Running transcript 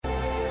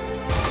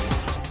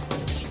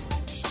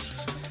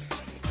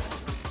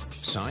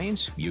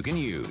Science you can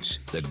use.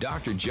 The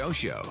Dr. Joe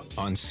Show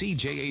on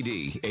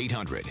CJAD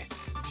 800.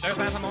 There's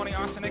antimony,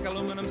 arsenic,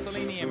 aluminum,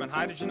 selenium, and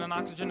hydrogen, and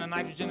oxygen, and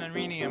nitrogen, and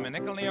rhenium, and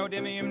nickel,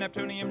 neodymium,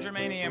 neptunium,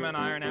 germanium, and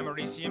iron,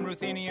 americium,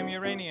 ruthenium,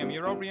 uranium,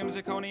 europium,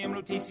 zirconium,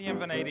 lutetium,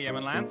 vanadium,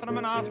 and lanthanum,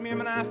 and osmium,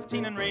 and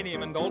astatine, and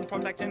radium, and gold,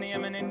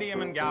 protactinium, and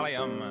indium, and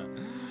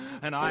gallium,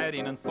 and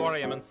iodine, and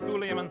thorium, and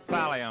thulium, and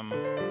thallium.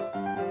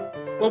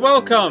 Well,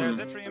 welcome.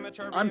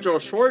 I'm Joe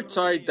Schwartz.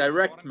 I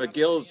direct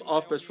McGill's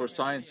Office for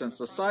Science and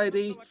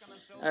Society,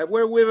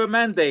 where we have a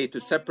mandate to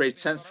separate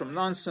sense from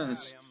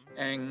nonsense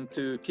and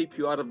to keep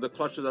you out of the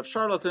clutches of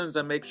charlatans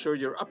and make sure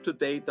you're up to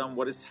date on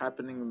what is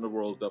happening in the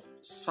world of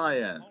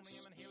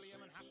science.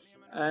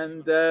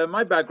 And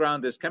my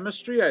background is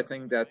chemistry. I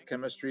think that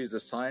chemistry is a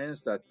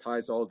science that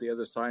ties all the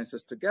other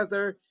sciences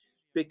together,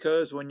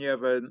 because when you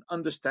have an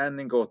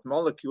understanding of what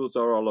molecules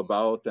are all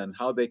about and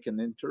how they can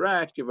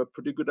interact, you have a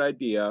pretty good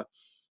idea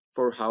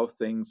for how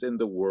things in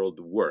the world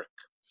work.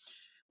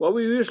 Well,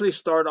 we usually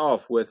start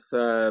off with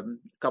a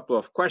couple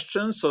of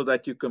questions so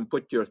that you can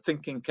put your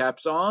thinking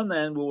caps on,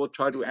 and we will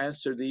try to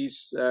answer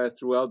these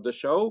throughout the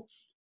show.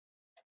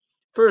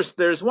 First,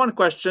 there's one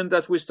question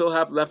that we still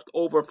have left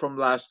over from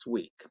last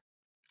week.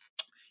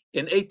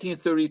 In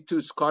 1832,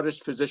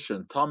 Scottish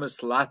physician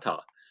Thomas Latta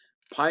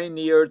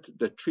pioneered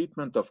the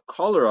treatment of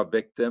cholera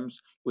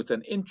victims with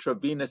an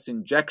intravenous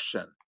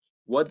injection.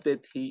 What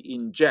did he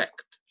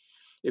inject?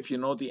 If you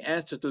know the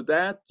answer to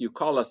that, you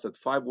call us at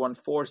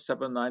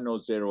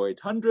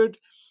 514-790-0800.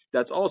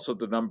 That's also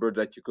the number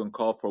that you can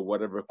call for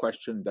whatever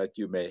question that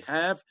you may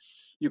have.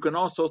 You can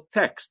also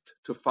text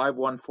to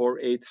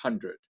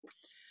 514-800.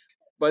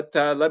 But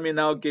let me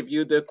now give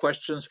you the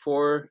questions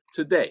for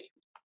today.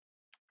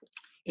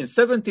 In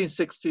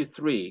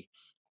 1763,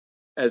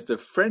 as the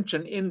French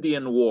and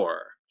Indian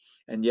War,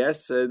 and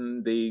yes,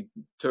 and the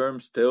term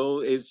still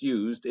is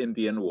used,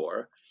 Indian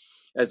War,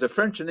 as the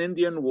French and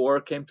Indian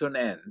War came to an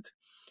end,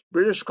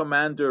 British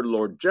Commander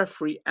Lord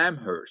Geoffrey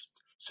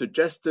Amherst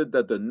suggested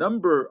that the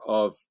number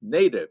of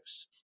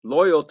natives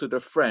loyal to the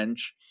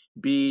French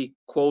be,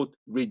 quote,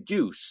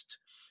 reduced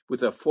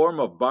with a form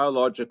of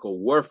biological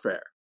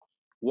warfare.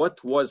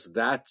 What was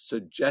that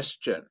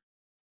suggestion?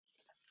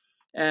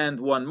 And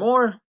one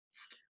more,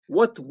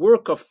 what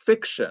work of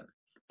fiction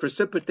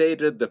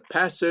precipitated the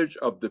passage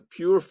of the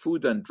Pure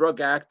Food and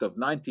Drug Act of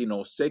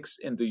 1906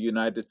 in the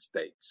United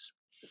States?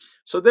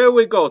 So there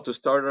we go to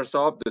start us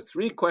off. The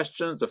three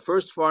questions. The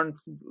first one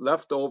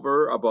left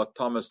over about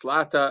Thomas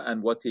Latta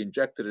and what he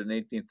injected in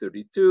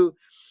 1832.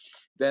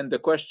 Then the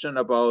question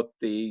about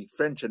the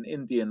French and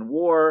Indian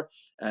War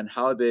and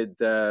how did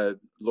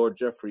Lord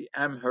Geoffrey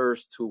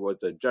Amherst, who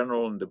was a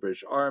general in the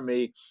British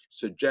Army,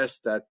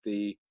 suggest that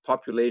the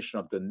population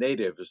of the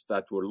natives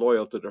that were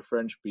loyal to the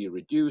French be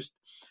reduced.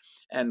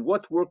 And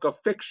what work of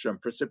fiction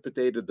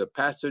precipitated the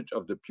passage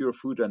of the Pure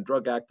Food and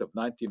Drug Act of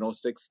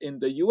 1906 in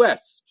the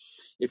U.S.?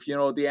 If you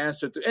know the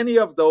answer to any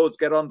of those,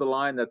 get on the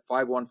line at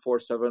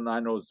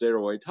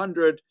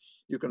 514-790-0800.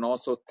 You can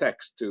also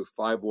text to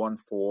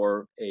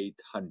 514-800.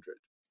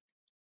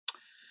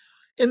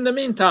 In the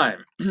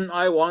meantime,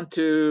 I want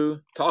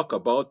to talk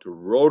about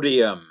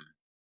rhodium.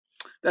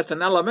 That's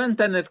an element,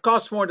 and it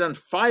costs more than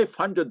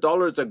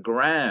 $500 a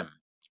gram.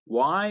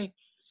 Why?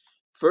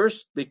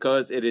 First,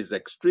 because it is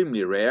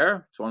extremely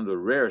rare. It's one of the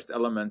rarest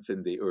elements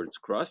in the Earth's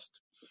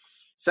crust.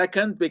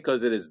 Second,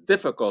 because it is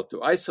difficult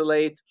to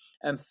isolate.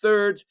 And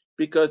third,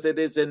 because it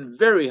is in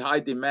very high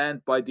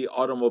demand by the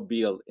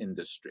automobile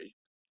industry.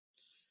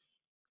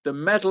 The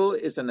metal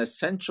is an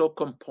essential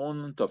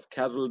component of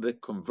catalytic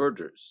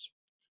converters.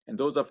 And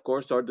those, of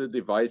course, are the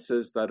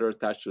devices that are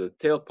attached to the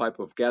tailpipe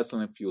of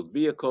gasoline-fueled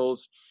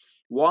vehicles.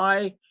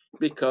 Why?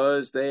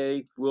 Because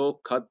they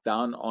will cut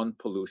down on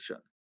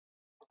pollution.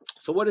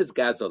 So what is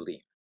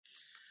gasoline?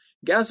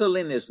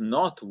 Gasoline is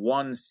not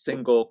one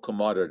single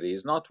commodity,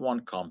 it's not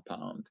one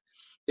compound.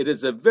 It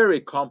is a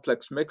very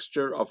complex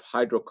mixture of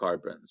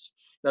hydrocarbons.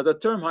 Now, the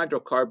term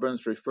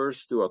hydrocarbons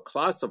refers to a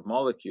class of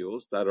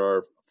molecules that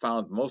are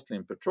found mostly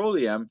in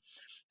petroleum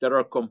that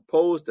are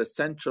composed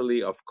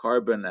essentially of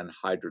carbon and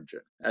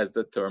hydrogen, as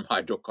the term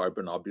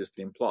hydrocarbon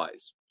obviously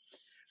implies.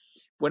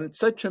 When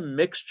such a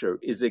mixture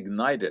is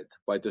ignited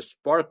by the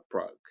spark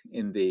plug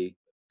in the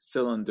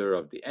cylinder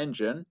of the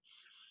engine,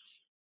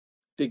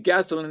 the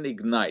gasoline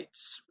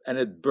ignites and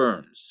it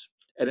burns,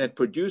 and it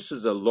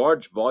produces a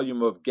large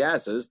volume of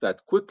gases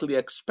that quickly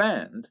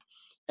expand.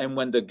 And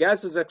when the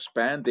gases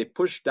expand, they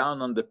push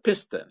down on the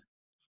piston.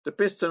 The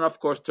piston, of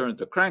course, turns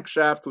the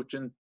crankshaft, which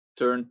in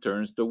turn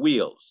turns the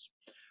wheels.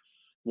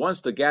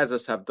 Once the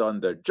gases have done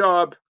their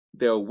job,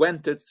 they are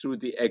vented through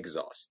the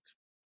exhaust.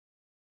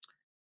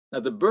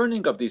 Now, the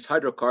burning of these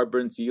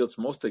hydrocarbons yields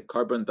mostly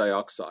carbon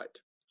dioxide,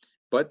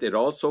 but it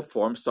also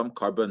forms some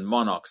carbon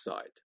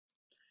monoxide.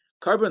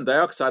 Carbon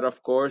dioxide,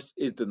 of course,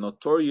 is the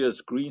notorious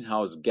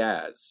greenhouse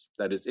gas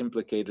that is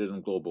implicated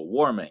in global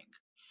warming.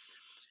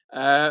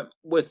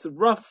 With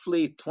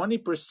roughly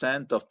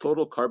 20% of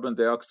total carbon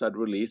dioxide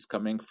release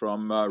coming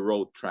from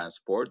road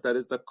transport, that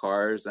is the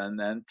cars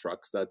and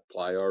trucks that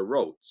ply our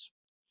roads.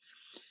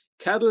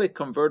 Catalytic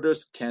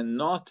converters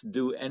cannot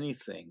do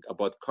anything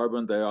about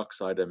carbon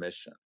dioxide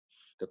emission.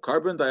 The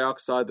carbon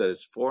dioxide that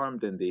is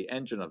formed in the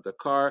engine of the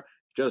car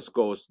just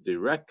goes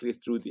directly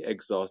through the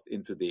exhaust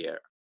into the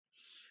air.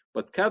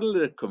 But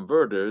catalytic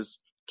converters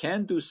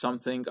can do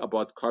something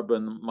about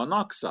carbon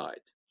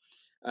monoxide,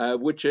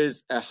 which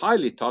is a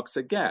highly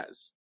toxic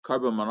gas.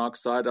 Carbon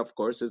monoxide, of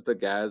course, is the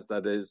gas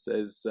that is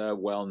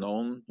well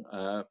known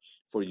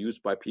for use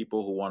by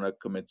people who want to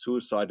commit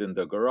suicide in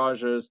their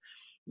garages.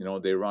 You know,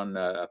 they run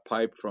a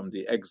pipe from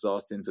the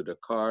exhaust into the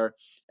car,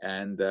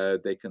 and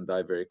they can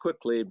die very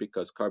quickly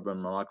because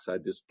carbon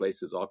monoxide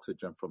displaces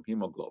oxygen from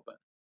hemoglobin.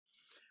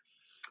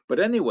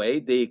 But anyway,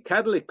 the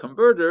catalytic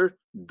converter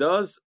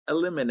does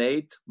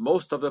eliminate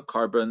most of the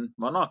carbon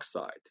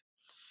monoxide.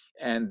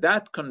 And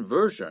that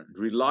conversion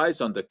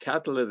relies on the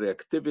catalytic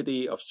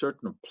activity of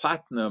certain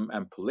platinum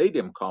and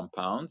palladium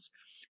compounds,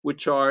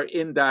 which are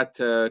in that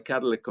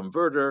catalytic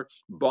converter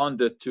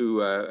bonded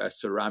to a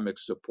ceramic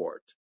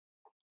support.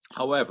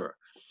 However,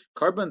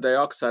 carbon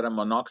dioxide and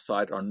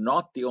monoxide are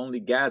not the only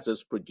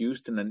gases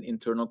produced in an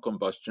internal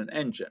combustion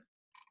engine.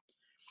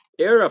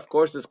 Air, of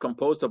course, is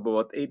composed of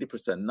about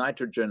 80%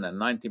 nitrogen and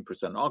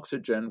 19%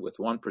 oxygen, with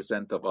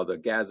 1% of other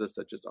gases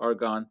such as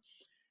argon.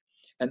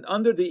 And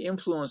under the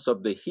influence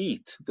of the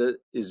heat that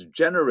is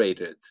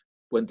generated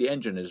when the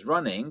engine is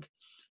running,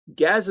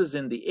 gases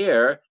in the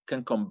air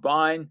can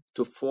combine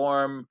to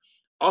form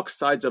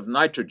oxides of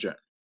nitrogen.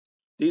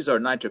 These are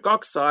nitric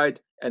oxide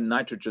and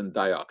nitrogen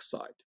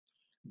dioxide.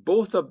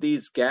 Both of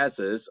these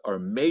gases are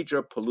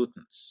major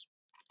pollutants.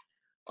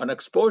 On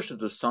exposure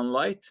to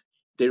sunlight,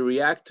 they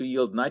react to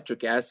yield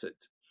nitric acid,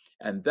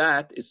 and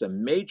that is a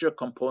major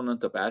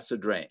component of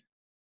acid rain.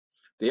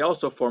 They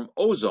also form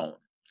ozone,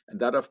 and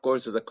that, of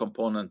course, is a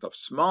component of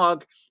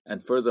smog,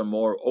 and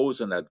furthermore,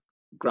 ozone at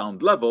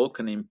ground level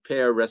can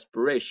impair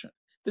respiration.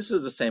 This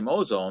is the same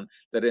ozone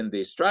that in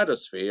the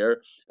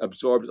stratosphere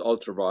absorbs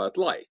ultraviolet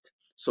light.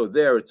 So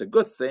there it's a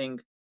good thing,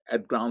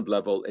 at ground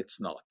level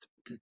it's not.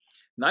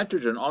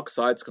 Nitrogen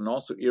oxides can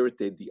also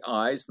irritate the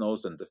eyes,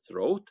 nose, and the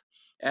throat,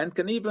 and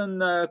can even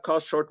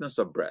cause shortness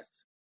of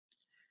breath.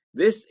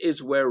 This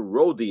is where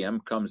rhodium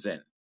comes in.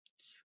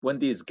 When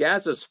these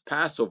gases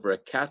pass over a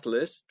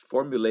catalyst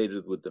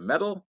formulated with the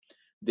metal,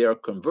 they are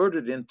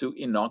converted into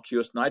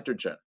innocuous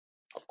nitrogen.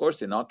 Of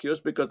course,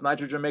 innocuous because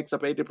nitrogen makes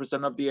up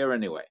 80% of the air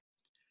anyway.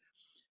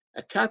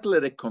 A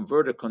catalytic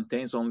converter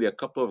contains only a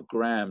couple of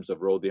grams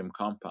of rhodium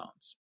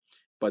compounds.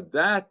 But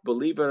that,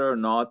 believe it or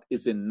not,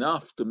 is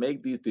enough to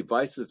make these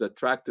devices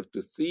attractive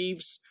to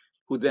thieves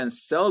who then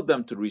sell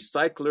them to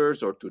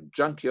recyclers or to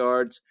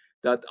junkyards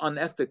that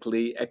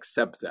unethically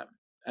accept them,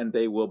 and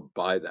they will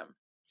buy them.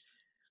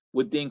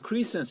 With the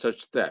increase in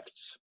such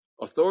thefts,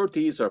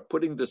 authorities are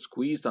putting the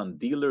squeeze on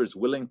dealers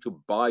willing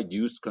to buy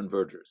used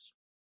converters.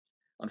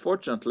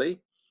 Unfortunately,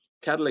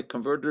 catalytic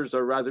converters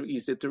are rather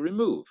easy to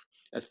remove.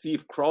 A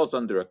thief crawls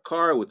under a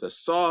car with a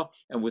saw,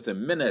 and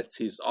within minutes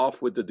he's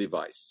off with the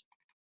device.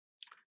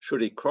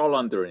 Should he crawl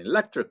under an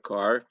electric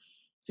car,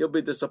 he'll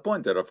be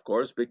disappointed, of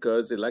course,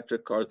 because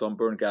electric cars don't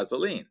burn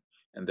gasoline,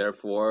 and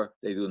therefore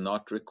they do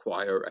not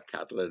require a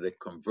catalytic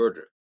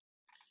converter.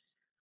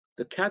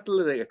 The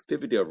catalytic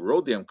activity of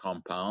rhodium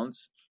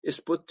compounds is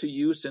put to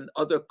use in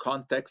other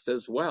contexts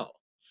as well.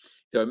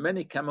 There are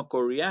many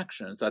chemical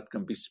reactions that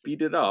can be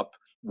speeded up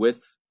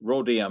with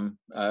rhodium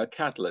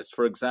catalysts.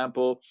 For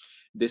example,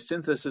 the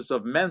synthesis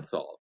of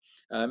menthol.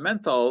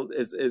 Menthol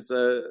is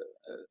a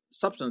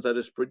substance that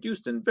is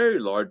produced in very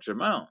large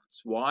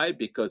amounts. Why?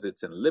 Because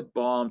it's in lip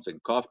balms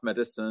and cough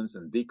medicines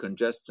and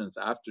decongestants,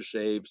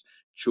 aftershaves,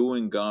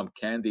 chewing gum,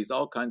 candies,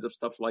 all kinds of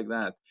stuff like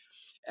that.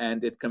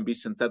 And it can be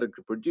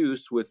synthetically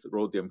produced with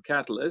rhodium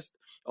catalyst,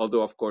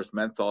 although, of course,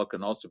 menthol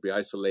can also be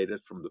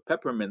isolated from the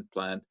peppermint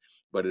plant,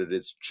 but it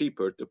is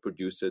cheaper to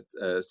produce it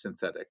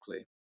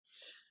synthetically.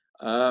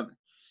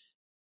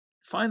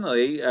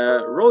 Finally,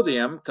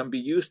 rhodium can be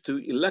used to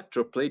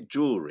electroplate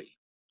jewelry.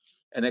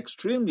 An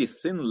extremely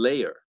thin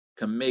layer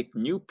can make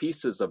new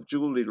pieces of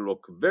jewelry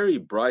look very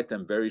bright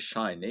and very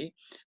shiny.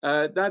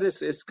 That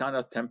is kind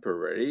of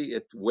temporary.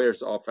 It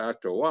wears off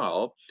after a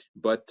while,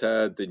 but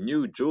the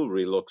new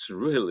jewelry looks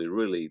really,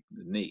 really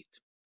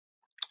neat.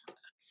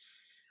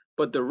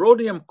 But the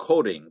rhodium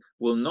coating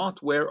will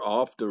not wear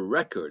off the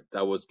record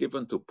that was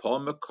given to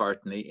Paul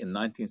McCartney in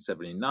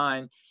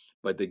 1979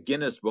 by the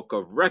Guinness Book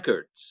of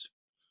Records.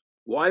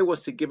 Why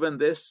was he given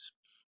this?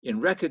 In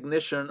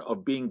recognition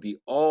of being the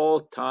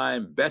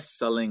all-time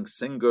best-selling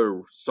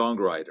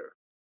singer-songwriter.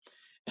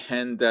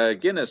 And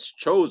Guinness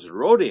chose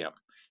rhodium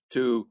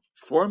to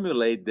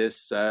formulate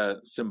this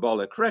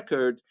symbolic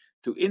record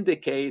to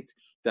indicate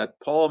that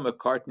Paul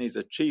McCartney's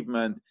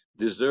achievement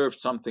deserved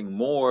something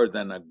more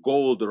than a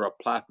gold or a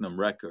platinum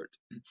record.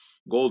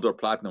 Gold or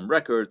platinum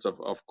records,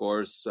 of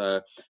course,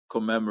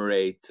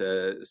 commemorate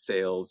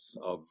sales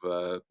of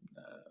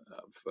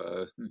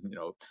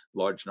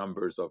large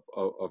numbers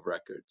of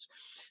records.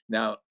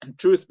 Now,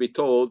 truth be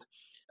told,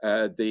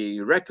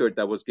 the record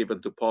that was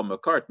given to Paul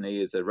McCartney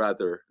is a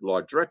rather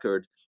large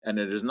record, and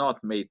it is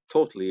not made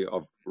totally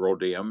of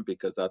rhodium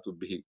because that would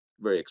be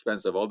very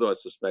expensive, although I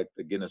suspect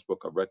the Guinness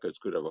Book of Records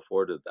could have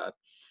afforded that.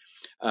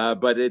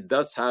 But it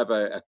does have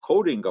a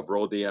coating of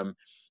rhodium.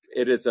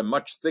 It is a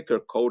much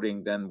thicker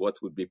coating than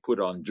what would be put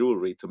on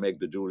jewelry to make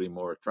the jewelry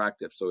more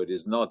attractive, so it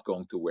is not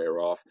going to wear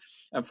off.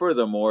 And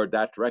furthermore,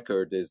 that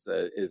record is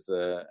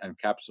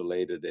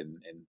encapsulated in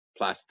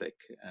plastic,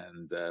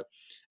 and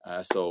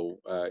so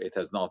it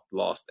has not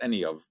lost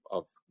any of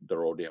the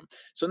rhodium.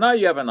 So now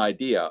you have an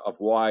idea of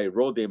why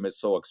rhodium is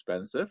so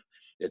expensive.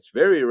 It's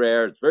very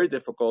rare, it's very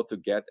difficult to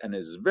get, and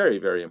it is very,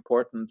 very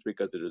important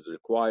because it is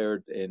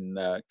required in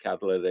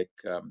catalytic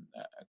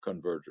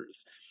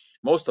converters.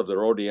 Most of the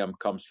rhodium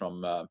comes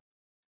from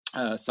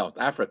South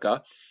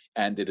Africa,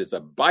 and it is a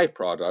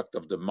byproduct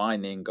of the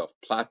mining of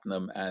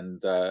platinum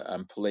and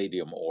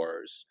palladium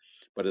ores.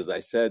 But as I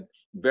said,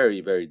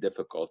 very, very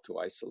difficult to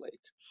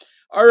isolate.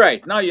 All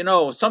right, now you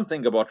know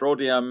something about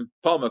rhodium,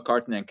 Paul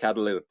McCartney and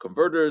catalytic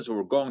converters.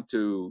 We're going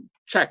to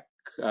check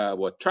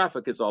what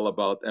traffic is all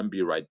about and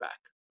be right back.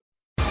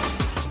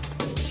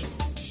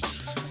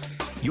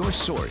 Your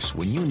source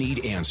when you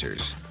need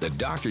answers. The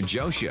Dr.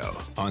 Joe Show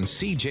on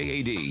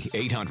CJAD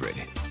 800.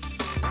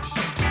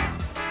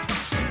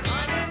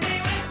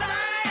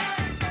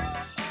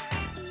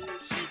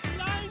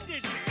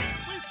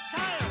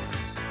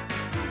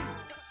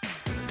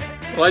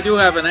 Well, I do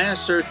have an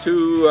answer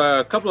to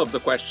a couple of the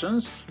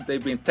questions.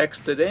 They've been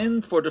texted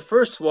in. For the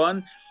first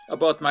one,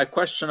 about my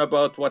question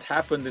about what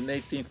happened in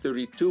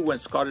 1832 when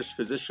Scottish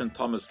physician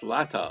Thomas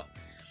Latta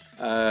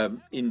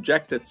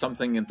injected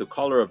something into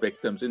cholera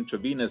victims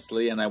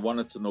intravenously, and I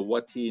wanted to know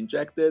what he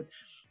injected.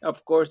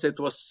 Of course, it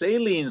was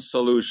saline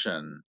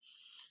solution.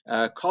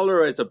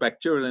 Cholera is a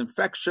bacterial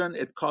infection.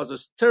 It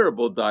causes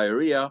terrible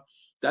diarrhea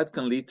that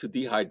can lead to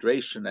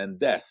dehydration and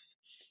death.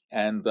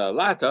 And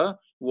Latta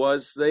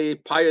was the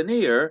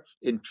pioneer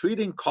in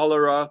treating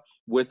cholera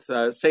with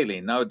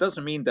saline. Now, it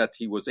doesn't mean that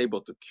he was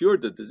able to cure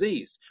the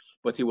disease,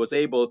 but he was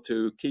able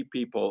to keep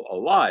people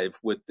alive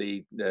with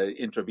the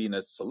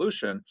intravenous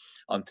solution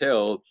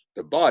until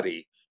the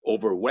body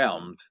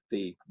overwhelmed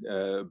the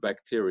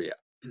bacteria.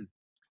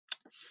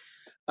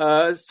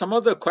 Some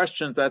other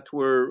questions that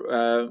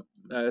were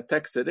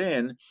texted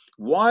in: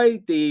 why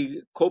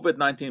the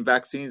COVID-19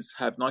 vaccines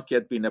have not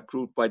yet been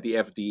approved by the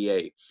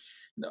FDA?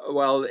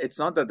 Well, it's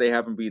not that they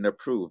haven't been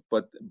approved,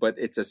 but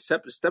it's a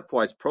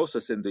stepwise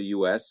process in the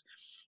U.S.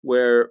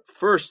 where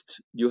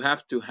first you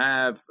have to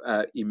have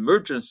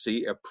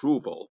emergency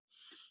approval,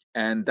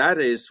 and that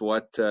is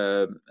what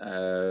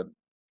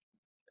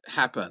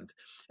happened.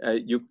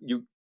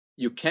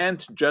 You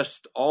can't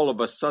just all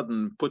of a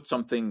sudden put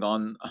something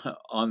on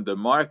the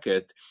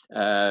market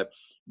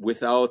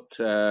without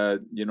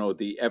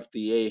the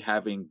FDA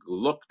having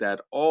looked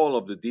at all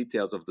of the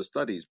details of the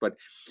studies. But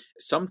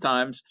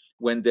sometimes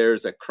when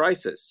there's a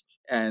crisis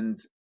and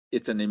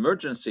it's an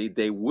emergency,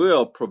 they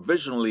will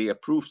provisionally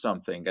approve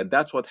something. And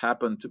that's what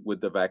happened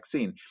with the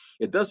vaccine.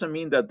 It doesn't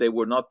mean that they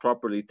were not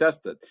properly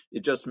tested.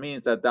 It just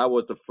means that that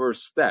was the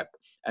first step,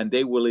 and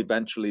they will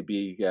eventually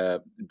be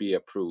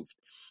approved.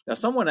 Now,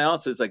 someone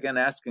else is again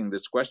asking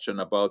this question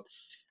about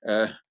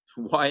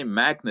why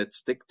magnets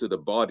stick to the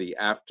body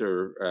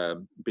after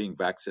being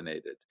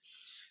vaccinated.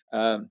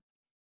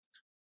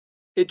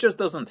 It just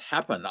doesn't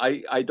happen.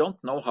 I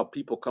don't know how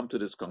people come to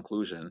this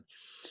conclusion.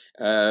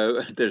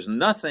 There's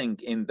nothing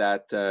in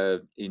that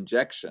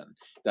injection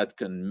that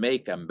can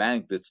make a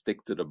magnet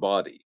stick to the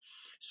body.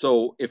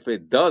 So if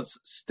it does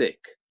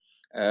stick,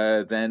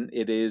 then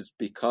it is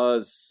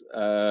because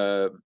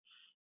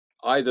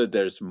either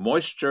there's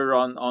moisture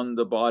on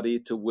the body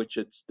to which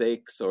it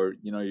sticks, or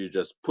you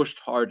just pushed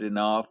hard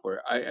enough,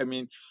 or I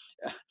mean,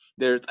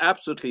 there's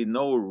absolutely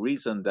no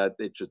reason that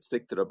it should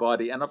stick to the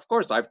body. And of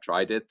course, I've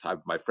tried it.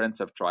 My friends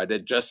have tried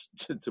it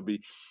just to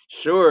be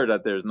sure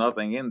that there's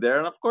nothing in there.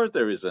 And of course,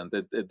 there isn't.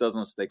 It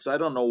doesn't stick. So I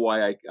don't know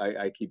why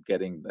I keep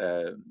getting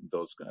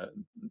those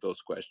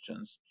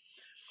questions.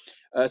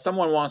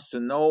 Someone wants to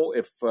know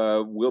if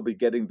we'll be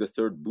getting the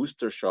third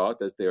booster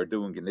shot as they are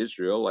doing in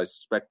Israel. I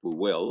suspect we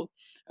will,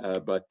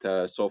 but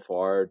so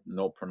far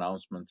no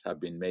pronouncements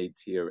have been made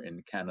here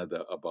in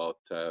Canada about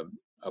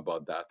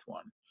that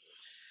one.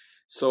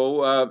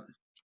 So,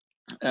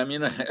 I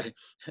mean,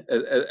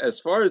 as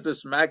far as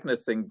this magnet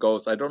thing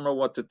goes, I don't know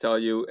what to tell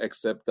you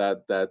except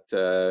that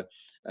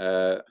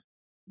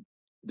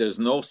there's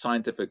no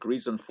scientific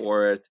reason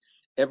for it.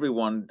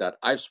 Everyone that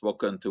I've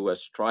spoken to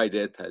has tried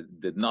it,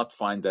 did not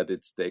find that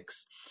it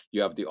sticks.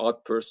 You have the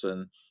odd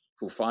person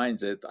who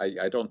finds it.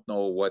 I don't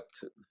know what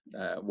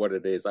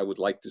it is. I would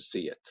like to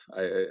see it.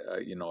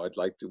 I'd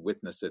like to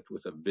witness it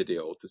with a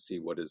video to see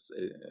what is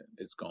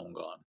going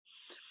on.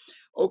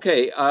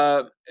 Okay,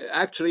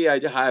 actually, I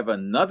have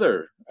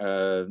another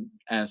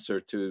answer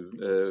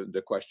to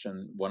the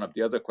question, one of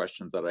the other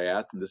questions that I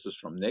asked, and this is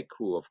from Nick,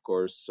 who, of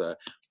course,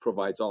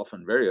 provides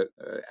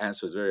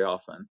answers very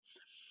often.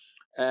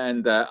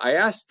 And I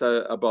asked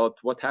about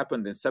what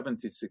happened in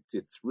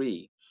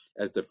 1763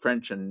 as the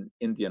French and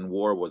Indian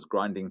War was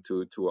grinding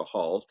to a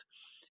halt.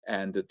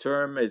 And the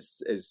term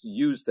is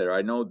used there.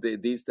 I know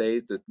these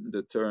days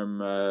the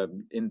term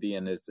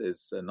Indian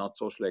is not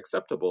socially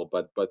acceptable,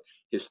 but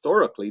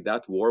historically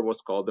that war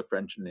was called the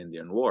French and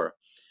Indian War.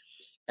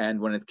 And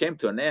when it came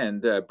to an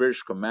end,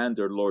 British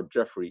commander Lord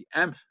Geoffrey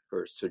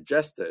Amherst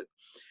suggested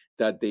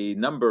that the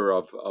number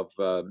of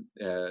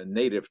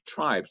native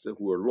tribes who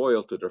were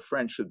loyal to the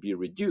French should be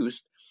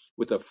reduced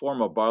with a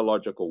form of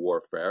biological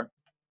warfare.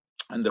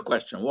 And the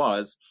question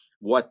was,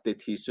 what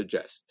did he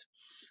suggest?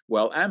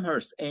 Well,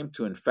 Amherst aimed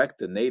to infect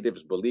the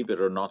natives, believe it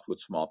or not,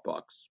 with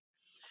smallpox.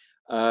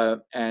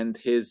 And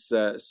his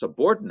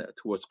subordinate,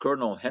 who was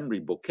Colonel Henry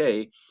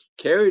Bouquet,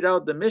 carried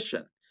out the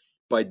mission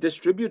by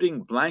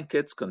distributing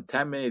blankets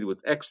contaminated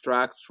with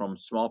extracts from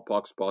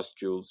smallpox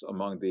pustules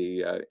among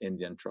the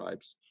Indian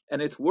tribes.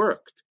 And it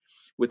worked.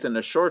 Within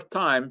a short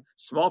time,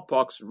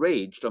 smallpox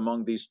raged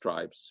among these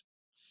tribes.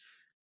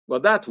 Well,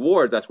 that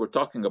war that we're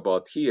talking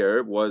about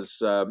here was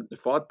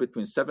fought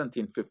between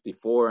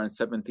 1754 and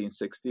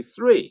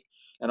 1763.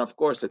 And of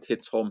course, it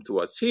hits home to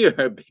us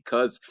here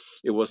because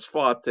it was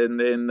fought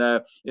in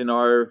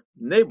our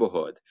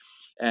neighborhood.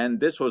 And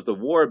this was the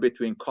war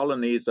between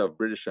colonies of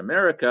British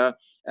America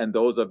and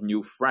those of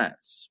New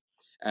France.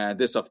 And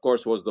this, of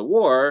course, was the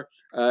war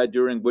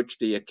during which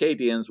the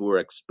Acadians were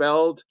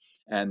expelled.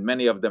 And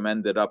many of them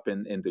ended up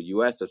in the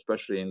U.S.,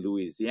 especially in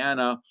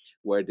Louisiana,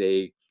 where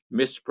they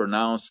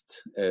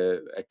mispronounced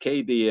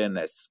Acadian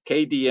as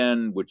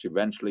Cadian, which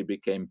eventually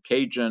became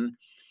Cajun.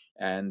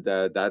 And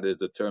that is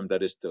the term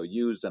that is still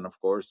used. And of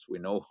course, we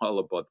know all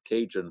about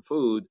Cajun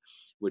food,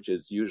 which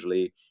is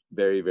usually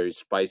very, very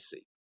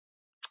spicy.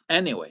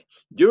 Anyway,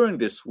 during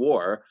this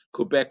war,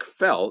 Quebec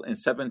fell in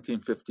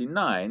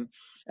 1759,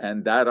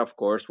 and that, of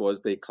course, was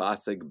the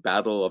classic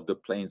Battle of the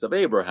Plains of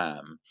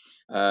Abraham.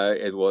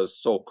 It was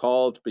so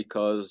called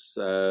because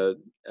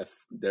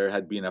there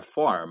had been a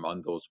farm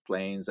on those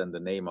plains, and the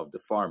name of the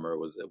farmer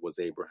was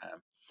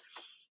Abraham.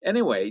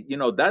 Anyway,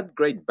 that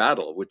great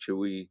battle, which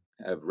we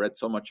have read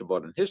so much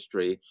about in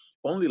history,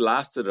 only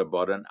lasted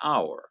about an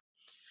hour.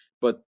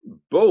 But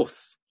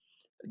both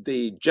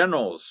the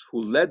generals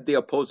who led the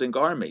opposing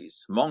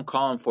armies,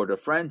 Montcalm for the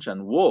French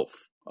and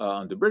Wolfe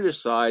on the British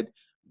side,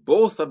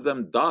 both of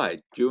them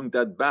died during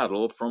that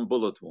battle from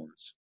bullet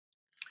wounds.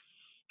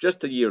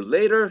 Just a year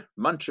later,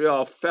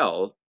 Montreal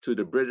fell to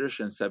the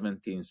British in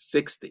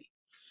 1760.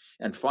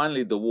 And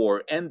finally, the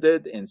war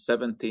ended in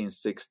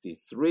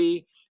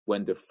 1763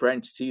 when the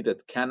French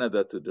ceded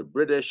Canada to the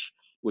British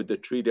with the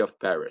Treaty of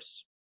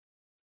Paris.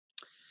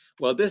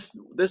 Well,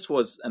 this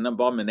was an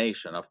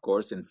abomination, of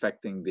course,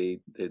 infecting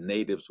the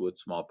natives with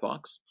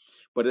smallpox,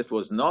 but it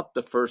was not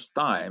the first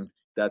time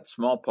that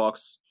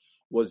smallpox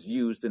was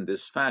used in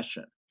this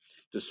fashion.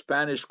 The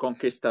Spanish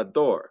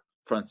conquistador,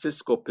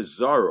 Francisco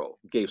Pizarro,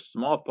 gave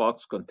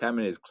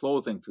smallpox-contaminated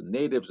clothing to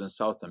natives in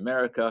South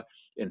America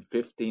in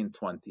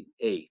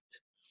 1528.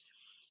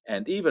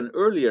 And even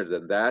earlier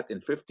than that, in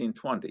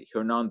 1520,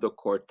 Hernando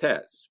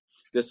Cortez.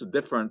 This is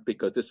different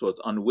because this was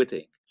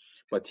unwitting.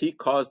 But he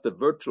caused the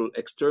virtual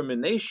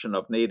extermination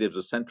of natives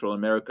of Central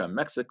America and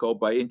Mexico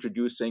by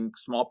introducing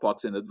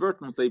smallpox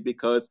inadvertently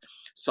because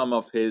some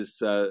of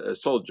his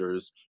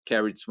soldiers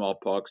carried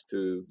smallpox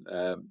to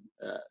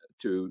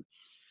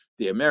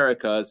the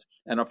Americas,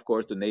 and of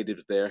course the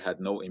natives there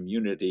had no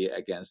immunity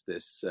against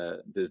this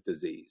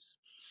disease.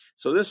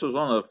 So this was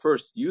one of the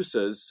first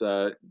uses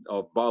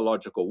of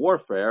biological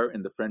warfare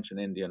in the French and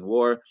Indian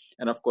War.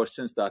 And of course,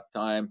 since that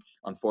time,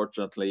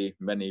 unfortunately,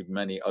 many,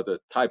 many other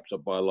types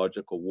of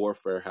biological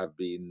warfare have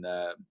been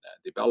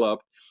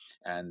developed,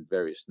 and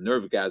various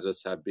nerve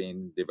gases have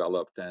been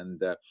developed.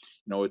 And,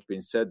 it's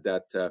been said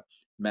that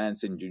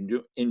man's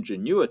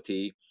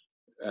ingenuity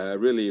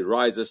really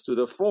rises to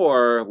the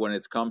fore when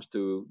it comes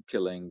to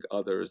killing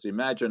others.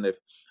 Imagine if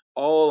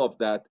all of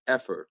that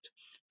effort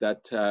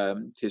that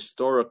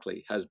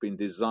historically has been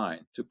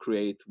designed to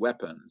create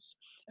weapons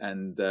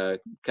and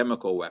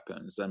chemical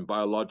weapons and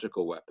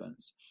biological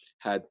weapons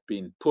had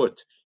been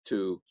put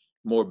to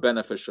more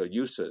beneficial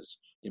uses.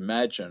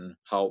 Imagine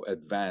how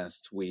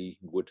advanced we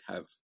would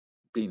have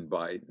been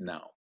by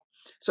now.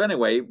 So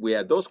anyway, we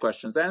had those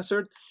questions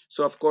answered.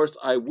 So of course,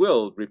 I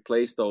will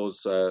replace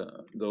those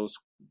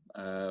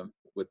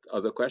with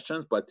other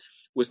questions, but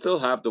we still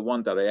have the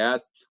one that I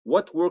asked: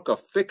 what work of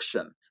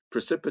fiction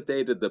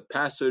precipitated the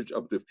passage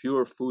of the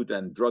Pure Food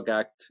and Drug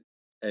Act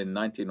in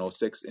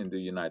 1906 in the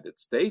United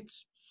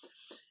States?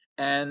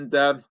 And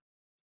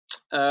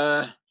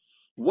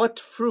what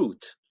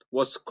fruit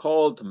was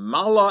called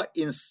mala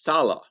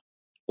insala,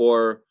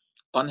 or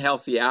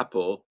unhealthy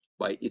apple,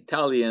 by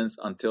Italians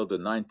until the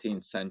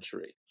 19th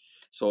century?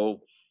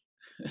 So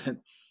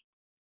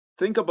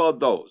think about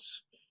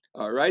those.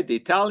 All right, the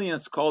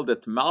Italians called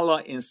it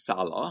mala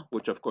insala,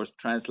 which of course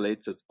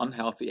translates as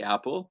unhealthy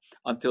apple,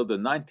 until the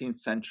 19th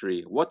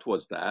century. What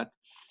was that?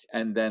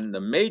 And then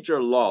the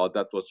major law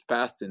that was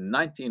passed in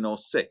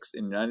 1906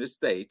 in the United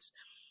States,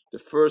 the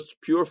first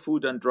Pure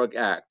Food and Drug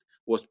Act,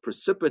 was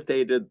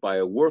precipitated by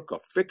a work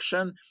of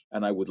fiction.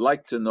 And I would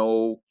like to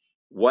know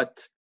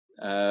what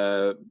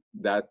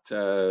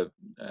that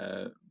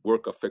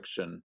work of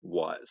fiction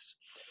was.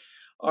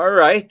 All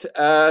right,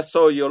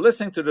 so you're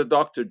listening to the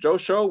Dr. Joe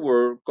Show.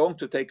 We're going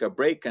to take a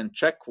break and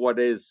check what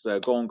is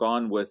going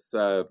on with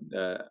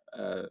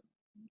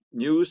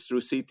news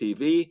through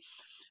CTV.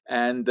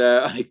 And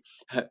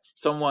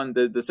someone,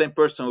 the same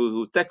person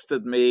who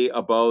texted me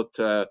about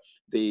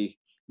the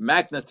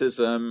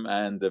magnetism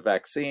and the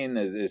vaccine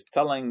is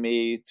telling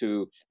me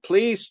to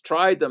please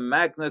try the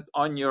magnet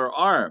on your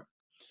arm.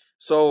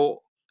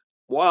 So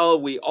while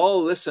we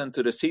all listen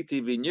to the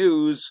CTV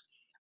news,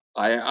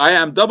 I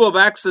am double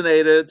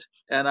vaccinated,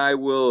 and I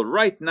will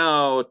right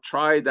now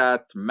try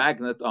that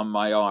magnet on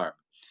my arm.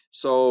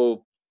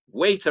 So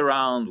wait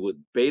around with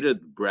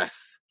bated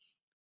breath.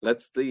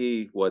 Let's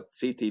see what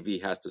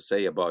CTV has to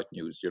say about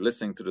news. You're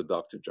listening to the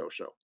Dr. Joe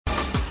Show.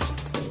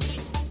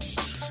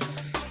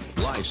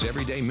 Life's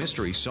everyday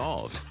mystery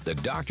solved. The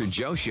Dr.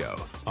 Joe Show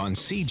on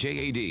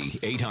CJAD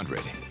 800.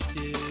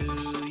 Do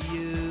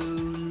you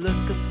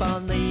look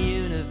upon the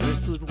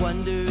universe with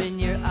wonder in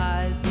your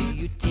eyes? Do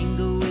you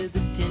tingle with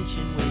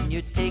attention when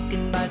you're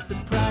taken by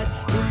surprise?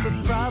 If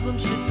a problem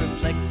should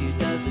perplex you,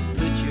 does it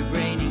put your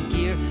brain in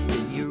gear?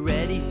 Then you're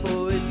ready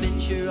for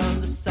adventure on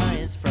the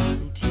science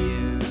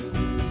frontier.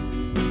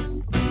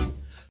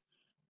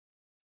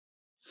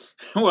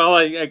 Well,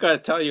 I got to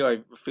tell you,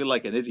 I feel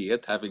like an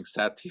idiot having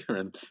sat here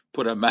and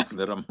put a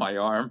magnet on my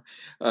arm.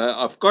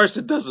 Of course,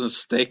 it doesn't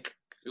stick,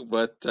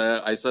 but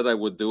I said I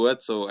would do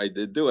it, so I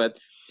did do it.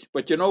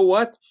 But you know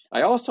what?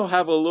 I also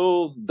have a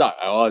little duck.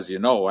 Well, as you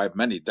know, I have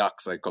many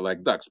ducks. I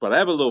collect ducks, but I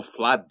have a little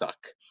flat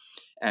duck.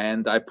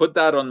 And I put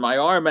that on my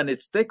arm and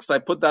it sticks. I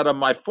put that on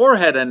my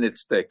forehead and it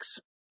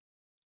sticks.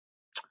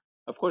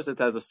 Of course, it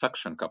has a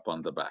suction cup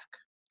on the back.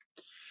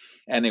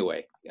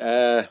 Anyway,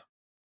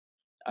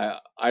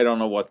 I don't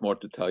know what more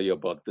to tell you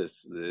about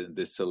this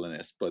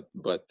silliness, but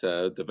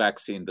the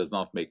vaccine does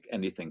not make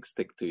anything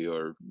stick to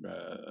your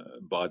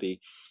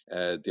body.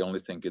 The only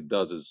thing it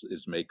does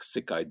is make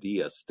sick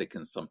ideas stick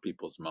in some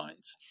people's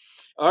minds.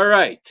 All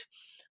right,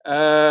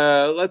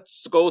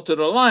 let's go to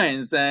the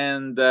lines.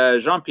 And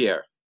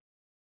Jean-Pierre.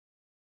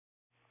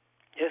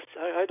 Yes,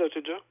 hi,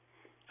 Dr. Joe.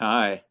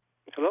 Hi.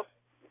 Hello?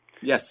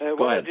 Yes, go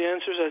one ahead. of the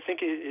answers, I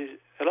think, is...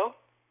 Hello?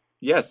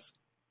 Yes.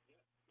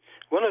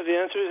 One of the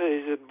answers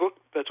is a book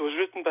that was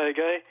written by a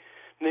guy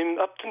named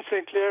Upton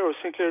Sinclair or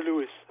Sinclair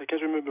Lewis. I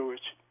can't remember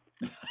which.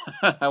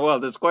 Well,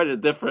 there's quite a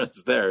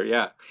difference there,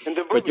 yeah. And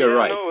the book, but you're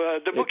right. No,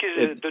 the book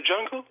is The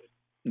Jungle.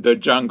 The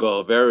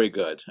Jungle, very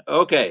good.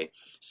 Okay,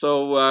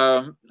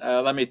 so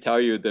let me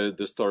tell you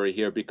the story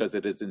here, because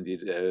it is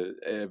indeed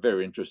a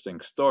very interesting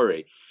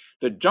story.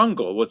 The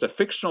Jungle was a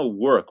fictional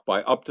work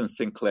by Upton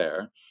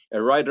Sinclair,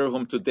 a writer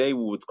whom today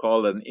we would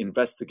call an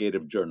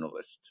investigative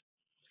journalist.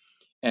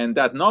 And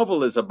that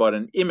novel is about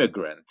an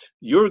immigrant,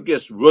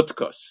 Jurgis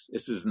Rutkus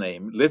is his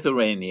name,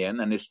 Lithuanian,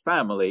 and his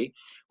family,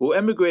 who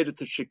emigrated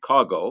to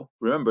Chicago.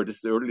 Remember, this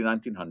is the early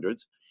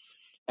 1900s.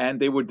 And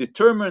they were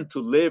determined to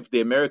live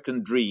the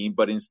American dream,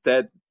 but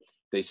instead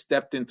they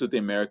stepped into the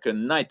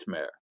American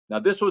nightmare. Now,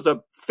 this was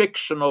a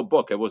fictional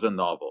book. It was a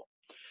novel.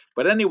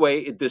 But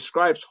anyway, it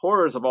describes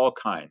horrors of all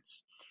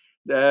kinds.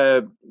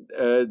 The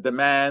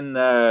man,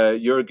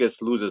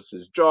 Jurgis, loses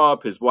his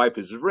job. His wife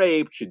is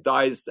raped. She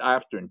dies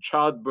after in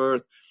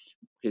childbirth.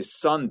 His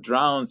son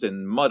drowns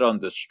in mud on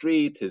the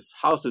street. His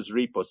house is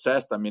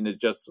repossessed. I mean, it's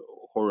just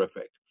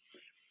horrific.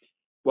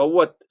 Well,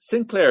 what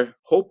Sinclair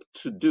hoped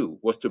to do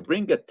was to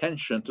bring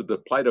attention to the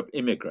plight of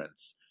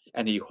immigrants,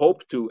 and he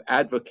hoped to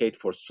advocate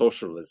for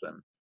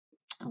socialism.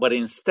 But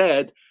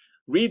instead,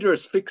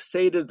 readers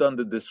fixated on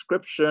the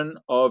description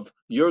of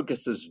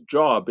Jurgis's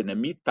job in a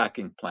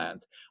meatpacking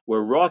plant,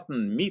 where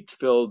rotten meat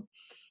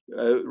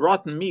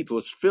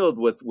was filled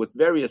with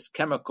various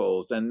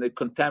chemicals, and it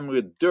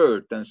contaminated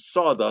dirt and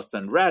sawdust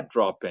and rat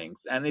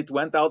droppings, and it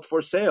went out for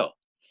sale.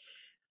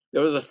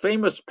 There was a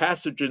famous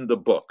passage in the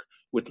book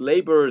with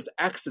laborers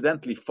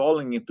accidentally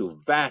falling into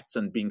vats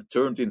and being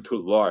turned into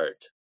lard.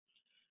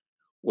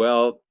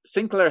 Well,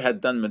 Sinclair had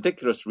done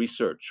meticulous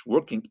research,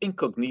 working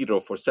incognito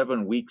for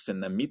 7 weeks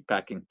in a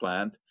meatpacking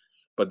plant,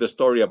 but the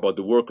story about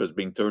the workers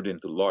being turned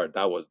into lard,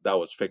 that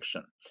was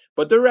fiction.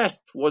 But the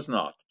rest was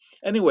not.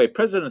 Anyway,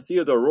 President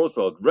Theodore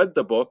Roosevelt read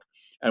the book,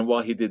 and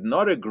while he did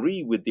not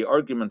agree with the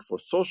argument for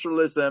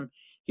socialism,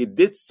 he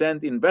did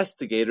send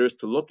investigators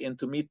to look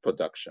into meat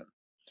production.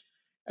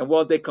 And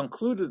while they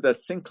concluded that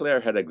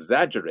Sinclair had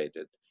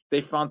exaggerated, they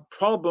found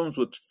problems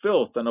with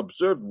filth and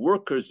observed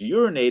workers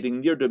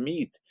urinating near the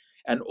meat,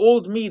 and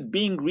old meat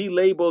being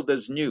relabeled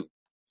as new.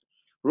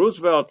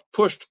 Roosevelt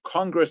pushed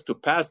Congress to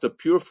pass the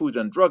Pure Food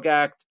and Drug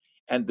Act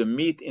and the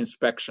Meat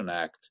Inspection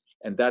Act,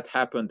 and that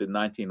happened in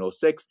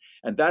 1906,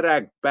 and that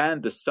act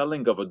banned the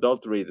selling of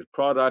adulterated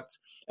products,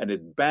 and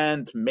it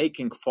banned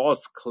making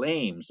false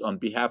claims on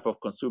behalf of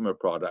consumer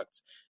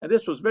products. And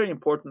this was very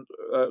important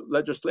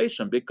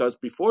legislation, because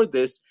before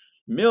this,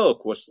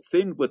 milk was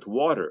thinned with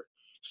water,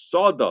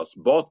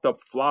 sawdust bulked up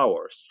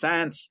flour,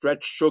 sand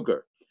stretched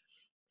sugar.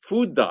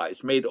 Food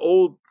dyes made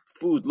old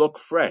food look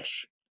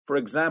fresh. For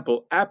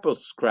example, apple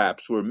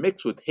scraps were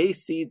mixed with hay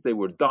seeds, they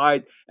were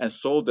dyed and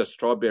sold as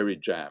strawberry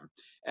jam.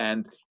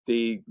 And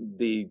the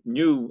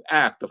new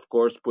act, of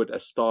course, put a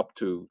stop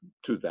to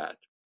that.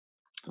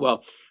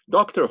 Well,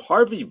 Dr.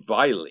 Harvey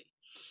Wiley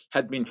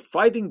had been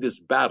fighting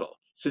this battle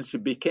since he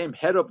became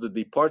head of the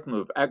Department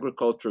of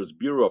Agriculture's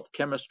Bureau of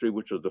Chemistry,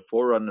 which was the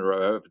forerunner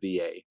of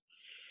FDA.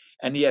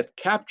 And he had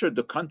captured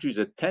the country's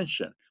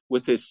attention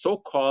with his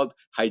so-called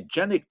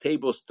hygienic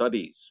table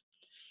studies.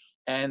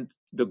 And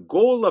the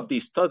goal of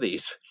these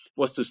studies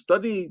was to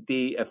study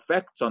the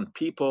effects on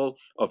people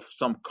of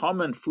some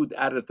common food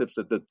additives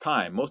at the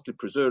time, mostly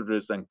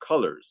preservatives and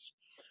colors.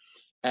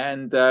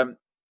 And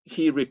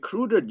he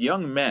recruited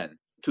young men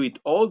to eat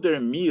all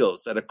their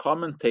meals at a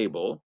common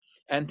table,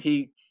 and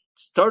he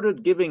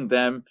started giving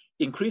them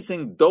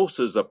increasing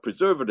doses of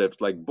preservatives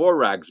like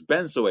borax,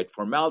 benzoate,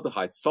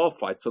 formaldehyde,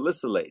 sulfite,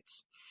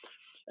 salicylates.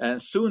 And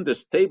soon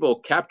this table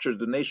captured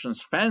the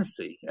nation's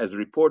fancy, as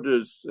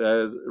reporters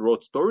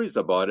wrote stories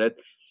about it.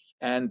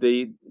 And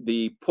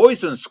the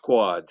poison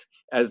squad,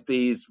 as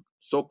these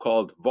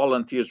so-called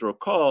volunteers were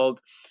called,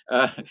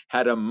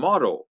 had a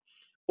motto: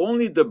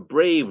 only the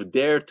brave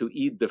dare to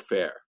eat the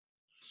fair.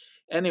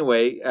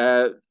 Anyway,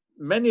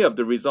 many of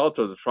the results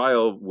of the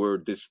trial were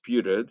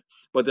disputed,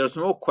 but there's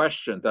no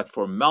question that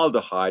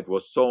formaldehyde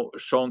was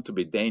shown to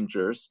be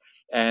dangerous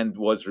and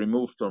was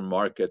removed from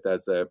market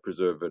as a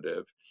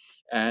preservative.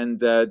 And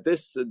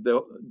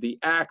the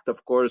act,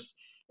 of course,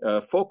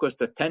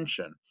 focused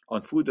attention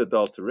on food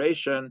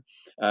adulteration.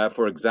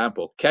 For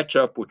example,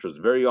 ketchup, which was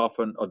very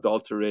often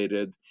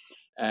adulterated.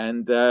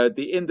 And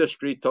the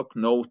industry took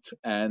note,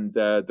 and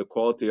the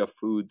quality of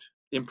food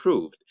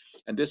improved.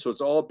 And this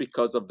was all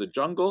because of The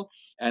Jungle,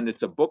 and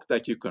it's a book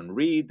that you can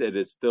read. It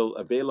is still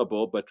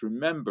available, but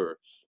remember,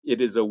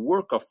 it is a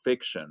work of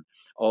fiction.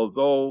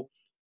 Although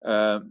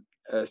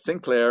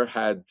Sinclair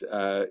had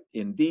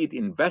indeed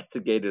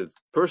investigated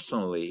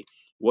personally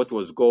what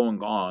was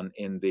going on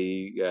in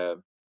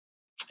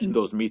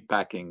those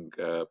meatpacking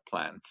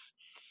plants.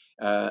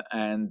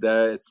 And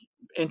it's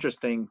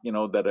interesting,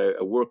 that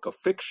a work of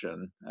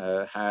fiction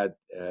had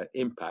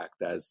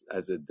impact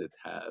as it did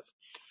have.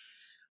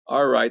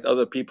 All right,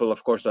 other people,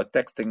 of course, are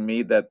texting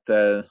me that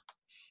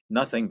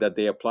nothing that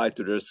they apply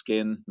to their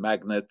skin,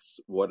 magnets,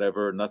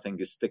 whatever, nothing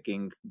is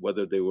sticking,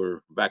 whether they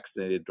were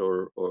vaccinated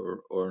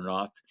or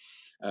not.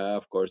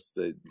 Of course,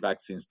 the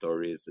vaccine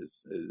story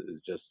is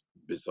just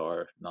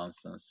bizarre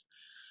nonsense.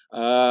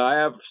 I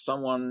have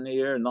someone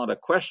here, not a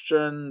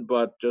question,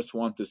 but just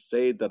want to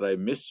say that I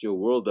miss your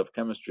World of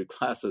Chemistry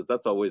classes.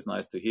 That's always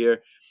nice to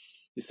hear.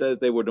 He says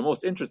they were the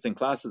most interesting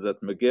classes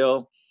at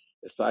McGill,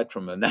 aside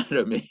from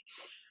anatomy.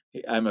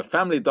 I'm a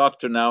family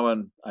doctor now,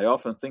 and I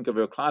often think of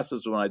your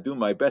classes when I do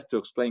my best to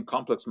explain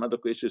complex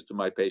medical issues to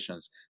my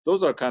patients.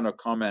 Those are kind of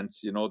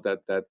comments,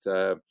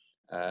 that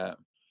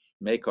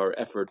make our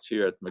efforts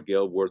here at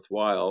McGill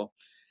worthwhile.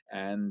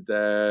 And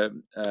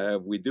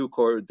we do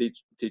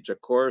teach a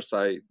course.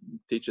 I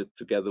teach it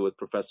together with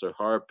Professor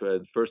Harp.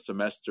 First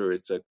semester,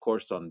 it's a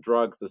course on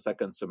drugs. The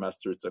second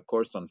semester, it's a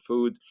course on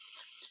food.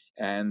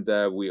 And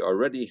we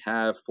already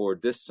have, for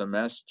this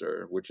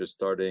semester, which is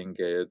starting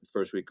the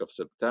first week of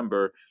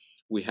September,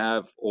 we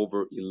have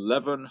over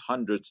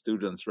 1,100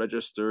 students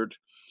registered.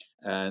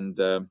 And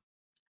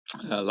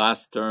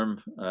last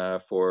term,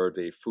 for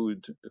the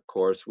food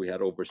course, we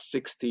had over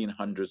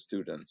 1,600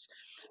 students.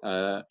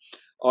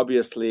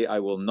 Obviously, I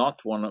will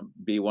not want to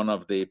be one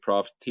of the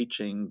profs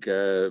teaching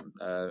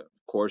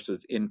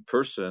courses in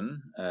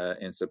person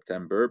in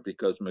September,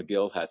 because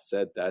McGill has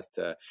said that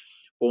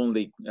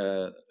only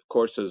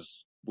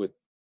courses with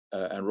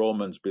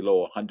enrollments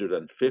below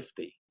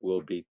 150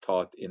 will be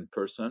taught in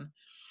person.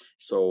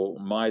 So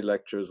my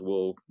lectures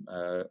will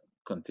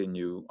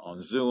continue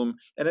on Zoom,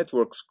 and it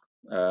works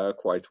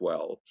quite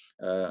well.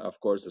 Of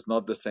course, it's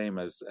not the same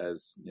as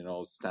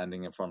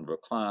standing in front of a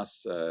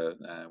class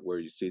where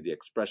you see the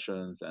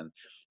expressions and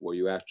where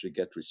you actually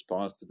get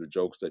response to the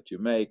jokes that you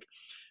make.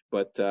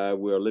 But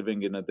we are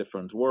living in a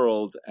different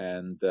world,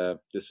 and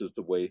this is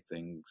the way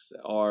things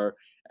are.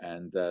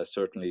 And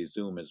certainly,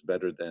 Zoom is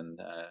better than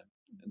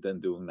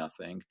doing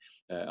nothing.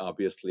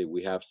 Obviously,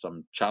 we have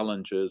some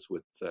challenges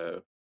with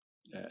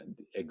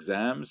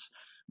exams,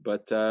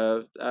 but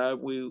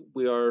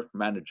we are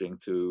managing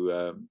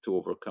to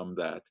overcome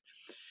that.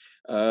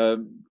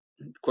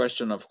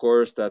 Question, of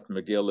course, that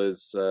McGill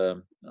is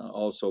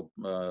also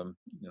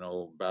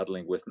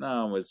battling with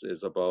now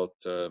is about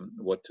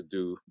what to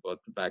do about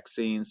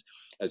vaccines.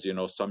 As you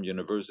know, some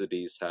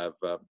universities have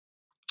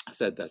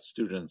said that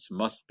students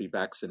must be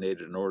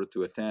vaccinated in order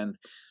to attend.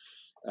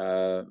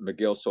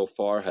 McGill so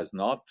far has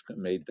not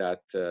made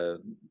that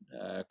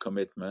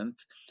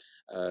commitment.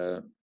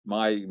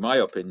 My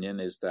opinion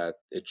is that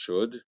it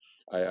should.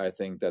 I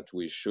think that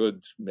we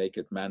should make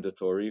it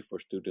mandatory for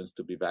students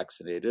to be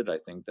vaccinated. I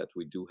think that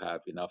we do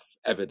have enough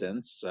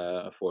evidence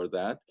for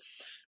that.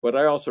 But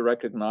I also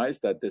recognize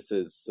that this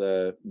is,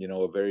 a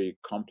very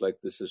complex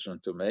decision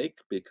to make,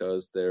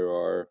 because there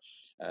are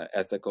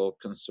ethical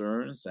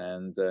concerns,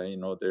 and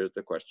there's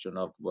the question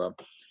of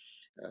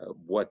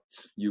what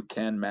you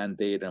can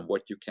mandate and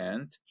what you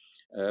can't.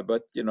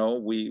 But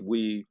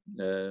we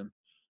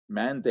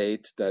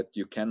mandate that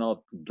you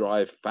cannot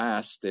drive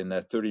fast in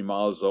a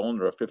 30-mile zone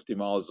or a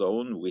 50-mile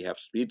zone. We have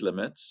speed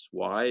limits.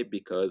 Why?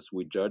 Because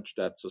we judge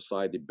that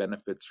society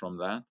benefits from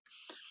that.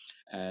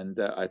 And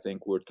I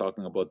think we're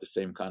talking about the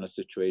same kind of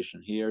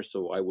situation here.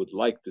 So I would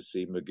like to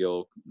see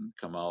McGill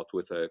come out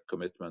with a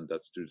commitment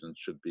that students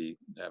should be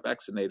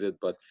vaccinated,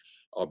 but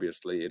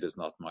obviously it is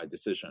not my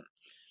decision.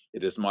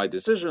 It is my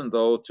decision,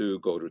 though, to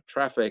go to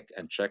traffic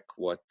and check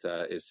what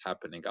is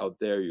happening out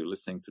there. You're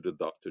listening to the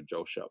Dr.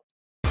 Joe Show.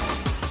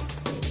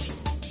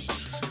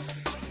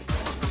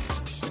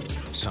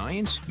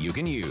 Science you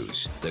can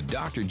use. The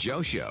Dr.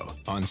 Joe Show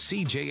on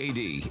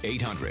CJAD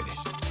 800.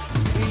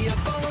 We are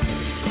born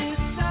to do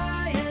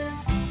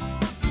science.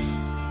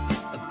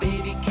 A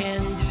baby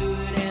can do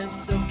it, and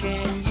so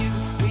can you.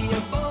 We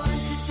are born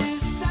to do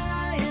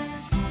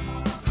science.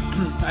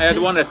 I had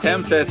one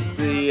attempt at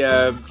the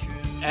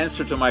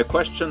answer to my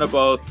question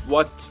about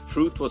what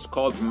fruit was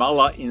called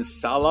mala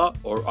insala,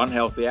 or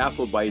unhealthy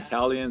apple, by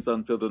Italians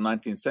until the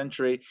 19th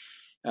century.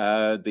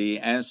 The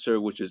answer,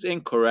 which is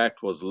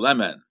incorrect, was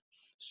lemon.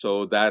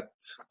 So that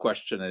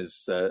question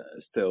is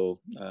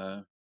still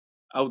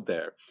out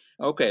there.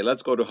 Okay,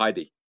 let's go to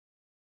Heidi.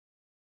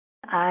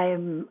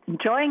 I'm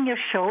enjoying your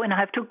show, and I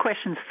have two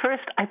questions.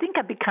 First, I think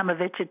I become a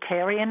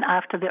vegetarian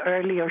after the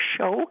earlier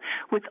show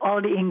with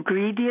all the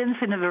ingredients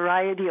in a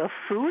variety of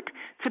food.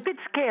 It's a bit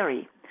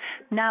scary.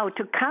 Now,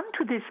 to come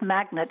to this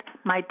magnet,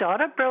 my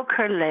daughter broke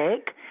her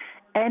leg,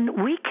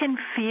 and we can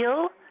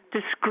feel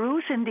the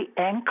screws in the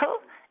ankle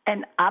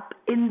and up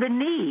in the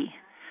knee.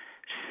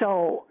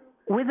 So,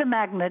 with a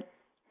magnet,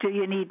 do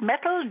you need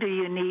metal? Do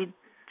you need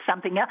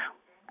something else?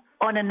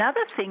 On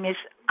another thing is,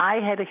 I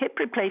had a hip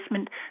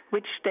replacement,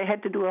 which they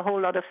had to do a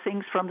whole lot of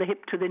things from the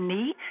hip to the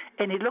knee,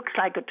 and it looks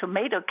like a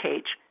tomato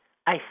cage.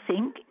 I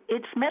think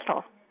it's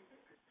metal.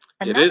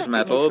 It is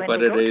metal,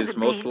 but it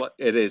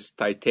is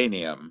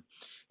titanium.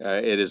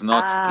 It is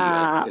not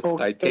steel. It's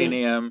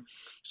titanium.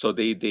 So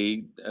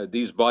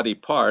these body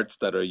parts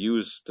that are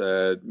used,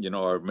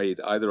 are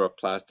made either of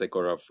plastic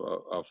or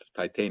of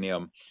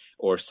titanium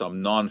or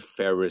some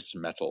non-ferrous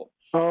metal.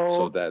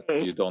 So that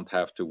you don't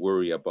have to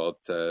worry about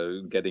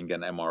getting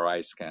an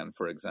MRI scan,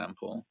 for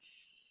example.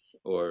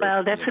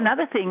 Well, that's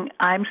another thing.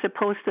 I'm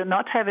supposed to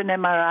not have an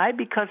MRI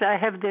because I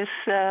have this,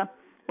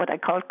 what I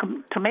call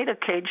tomato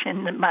cage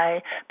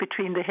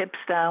between the hips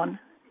down.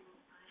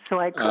 So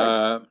I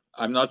could.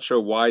 I'm not sure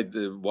why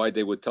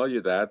they would tell you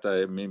that.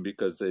 I mean,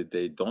 because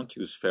they don't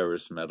use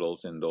ferrous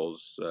metals in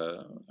those.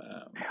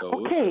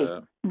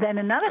 Okay. Then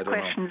another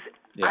question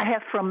I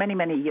have from many,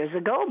 many years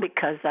ago,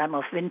 because I'm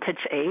of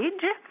vintage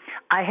age,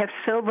 I have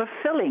silver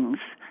fillings.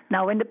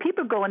 Now, when the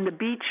people go on the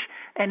beach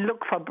and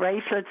look for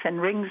bracelets and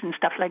rings and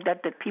stuff like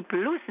that people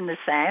lose in the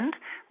sand,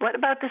 what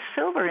about the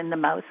silver in the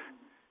mouth?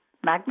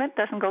 Magnet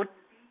doesn't go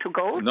to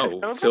gold?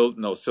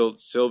 No,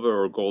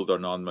 silver or gold are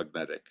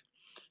non-magnetic.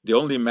 The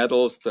only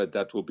metals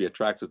that will be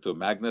attracted to a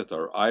magnet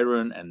are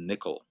iron and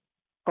nickel.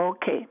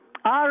 Okay.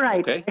 All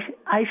right. Okay.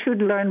 I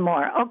should learn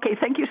more. Okay.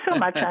 Thank you so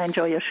much. I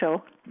enjoy your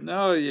show.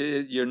 No,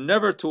 you're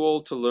never too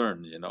old to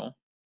learn,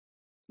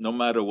 no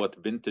matter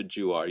what vintage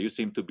you are. You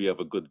seem to be of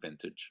a good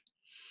vintage.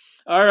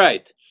 All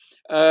right.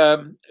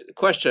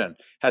 Question.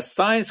 Has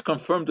science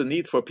confirmed the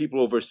need for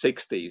people over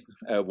 60?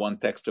 One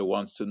texter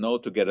wants to know,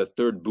 to get a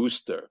third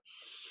booster.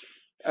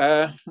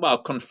 Well,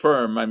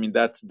 confirm, I mean,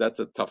 that's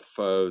a tough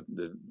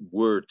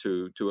word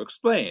to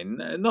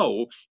explain.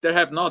 No, there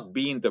have not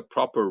been the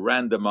proper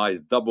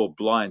randomized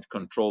double-blind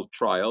controlled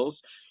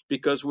trials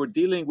because we're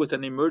dealing with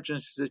an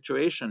emergency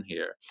situation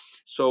here.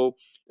 So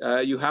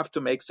you have to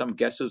make some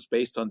guesses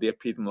based on the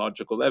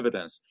epidemiological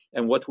evidence.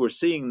 And what we're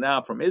seeing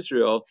now from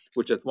Israel,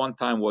 which at one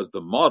time was the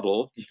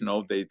model,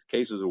 the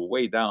cases were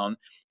way down,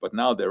 but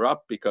now they're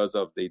up because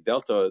of the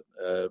Delta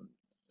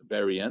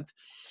variant,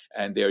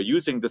 and they're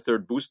using the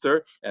third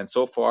booster, and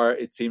so far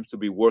it seems to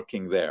be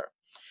working there.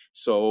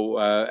 So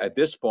at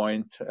this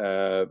point,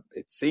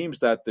 it seems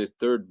that the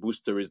third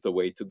booster is the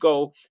way to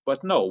go,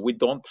 but no, we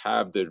don't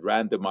have the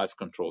randomized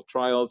controlled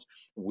trials.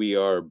 We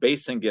are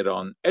basing it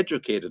on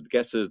educated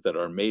guesses that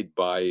are made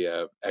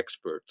by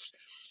experts.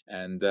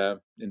 And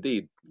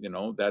indeed,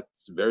 that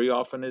very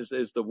often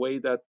is the way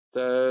that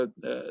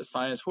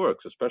science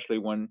works, especially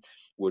when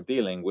we're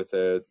dealing with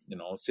a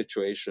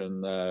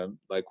situation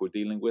like we're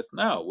dealing with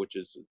now, which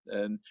is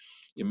an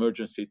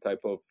emergency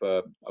type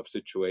of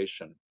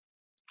situation.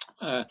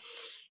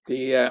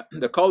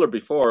 The caller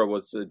before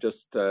was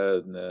just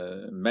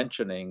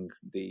mentioning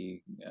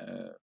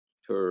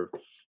her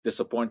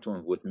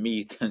disappointment with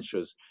meat, and she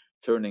was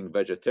turning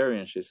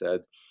vegetarian. She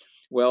said,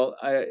 well,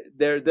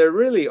 there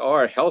really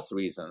are health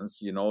reasons,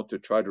 to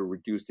try to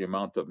reduce the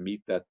amount of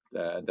meat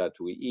that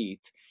we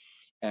eat.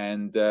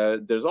 And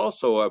there's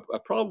also a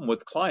problem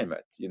with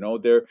climate.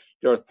 There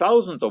are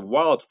thousands of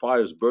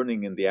wildfires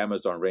burning in the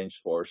Amazon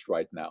rainforest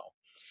right now.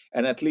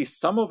 And at least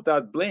some of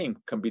that blame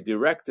can be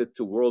directed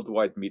to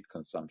worldwide meat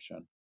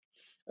consumption.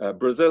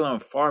 Brazilian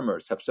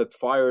farmers have set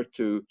fire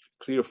to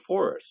clear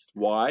forests.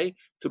 Why?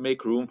 To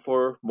make room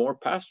for more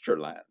pasture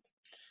land.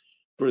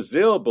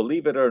 Brazil,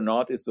 believe it or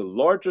not, is the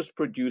largest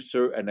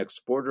producer and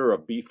exporter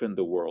of beef in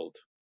the world.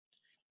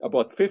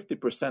 About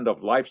 50%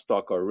 of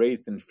livestock are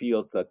raised in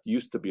fields that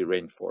used to be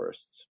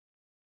rainforests.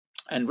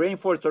 And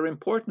rainforests are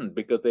important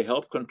because they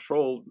help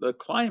control the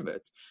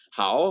climate.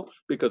 How?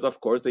 Because,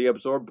 of course, they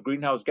absorb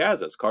greenhouse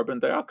gases, carbon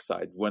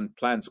dioxide. When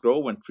plants grow,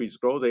 when trees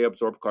grow, they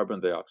absorb carbon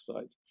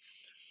dioxide.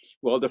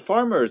 Well, the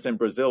farmers in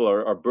Brazil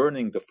are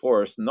burning the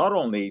forest not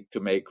only to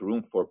make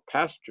room for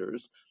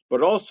pastures,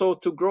 but also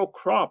to grow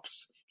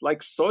crops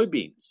like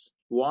soybeans.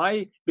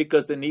 Why?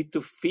 Because they need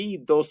to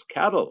feed those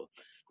cattle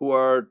who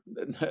are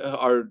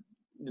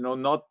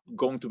not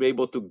going to be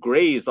able to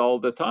graze all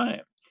the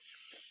time.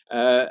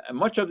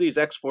 Much of these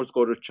exports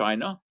go to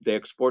China. They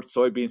export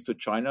soybeans to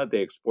China.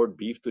 They export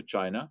beef to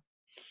China.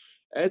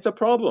 It's a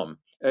problem.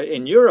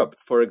 In Europe,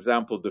 for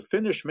example, the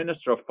Finnish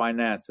Minister of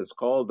Finance has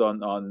called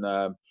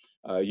on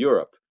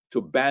Europe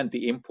to ban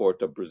the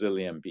import of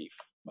Brazilian beef.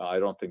 I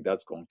don't think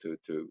that's going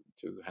to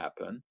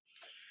happen.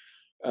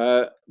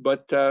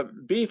 But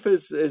beef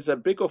is a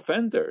big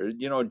offender,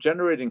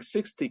 generating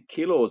 60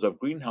 kilos of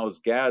greenhouse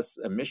gas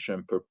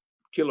emission per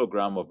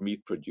kilogram of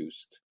meat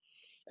produced.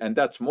 And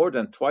that's more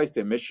than twice the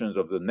emissions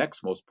of the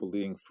next most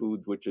polluting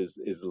food, which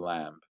is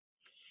lamb.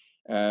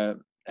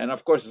 And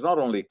of course, it's not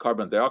only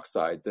carbon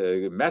dioxide,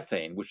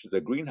 methane, which is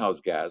a greenhouse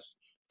gas,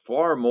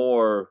 far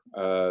more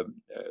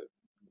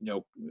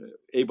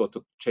able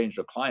to change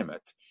the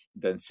climate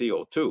than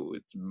CO2.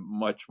 It's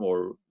much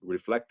more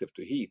reflective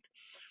to heat.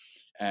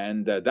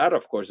 And that,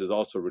 of course, is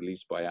also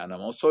released by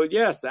animals. So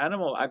yes,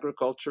 animal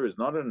agriculture is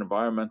not an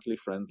environmentally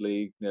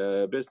friendly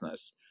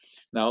business.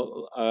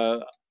 Now,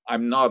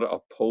 I'm not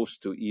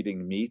opposed to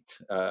eating meat.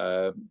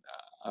 I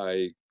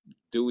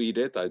do eat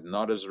it,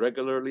 not as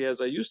regularly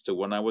as I used to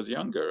when I was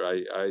younger.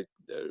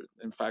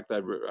 In fact,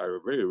 I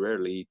very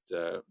rarely eat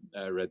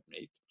red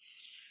meat.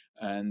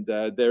 And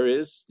there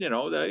is,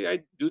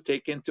 I do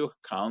take into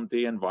account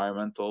the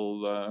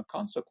environmental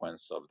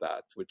consequence of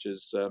that, which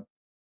is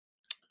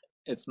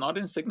it's not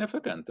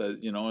insignificant.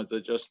 As I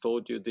just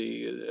told you,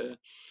 the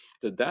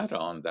data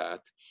on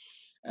that,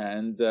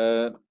 and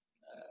the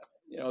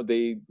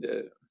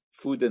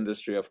food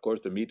industry, of course,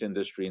 the meat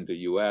industry in the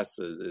U.S.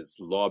 is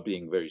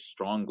lobbying very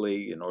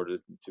strongly in order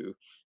to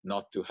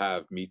not to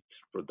have meat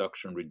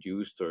production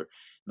reduced or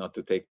not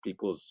to take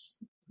people's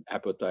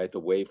appetite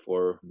away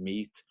for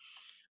meat.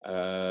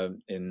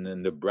 In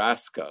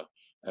Nebraska,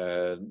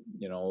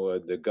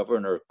 the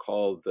governor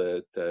called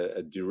it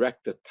a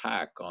direct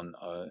attack on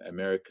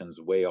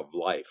Americans' way of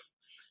life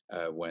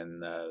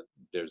when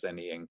there's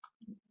any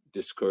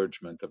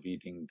discouragement of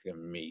eating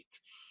meat.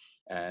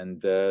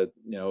 And, the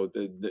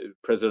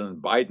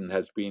President Biden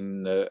has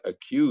been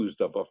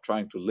accused of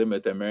trying to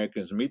limit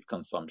Americans' meat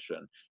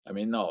consumption. I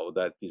mean, no,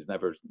 that he's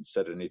never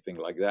said anything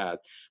like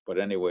that. But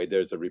anyway,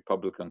 there's a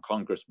Republican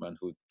congressman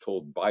who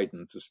told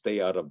Biden to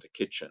stay out of the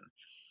kitchen.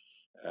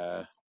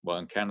 Well,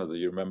 in Canada,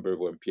 you remember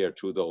when Pierre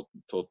Trudeau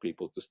told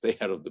people to stay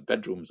out of the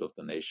bedrooms of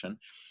the nation.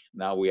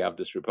 Now we have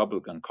this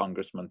Republican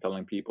congressman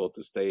telling people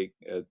to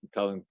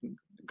telling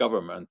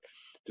government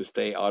to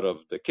stay out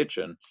of the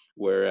kitchen,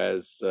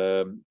 whereas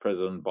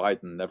President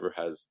Biden never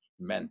has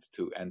meant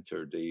to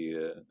enter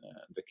the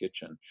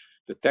kitchen.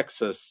 The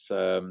Texas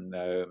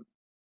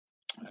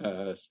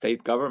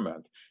state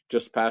government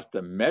just passed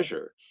a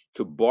measure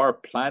to bar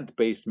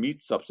plant-based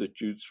meat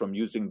substitutes from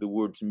using the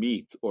words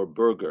meat or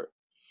burger.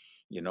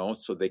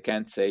 So they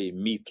can't say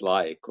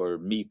meat-like or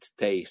meat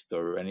taste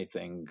or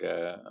anything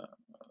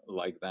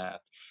like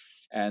that.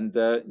 And,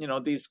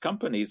 these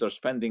companies are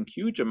spending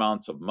huge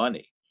amounts of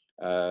money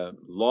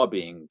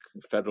lobbying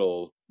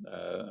federal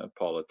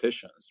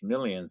politicians,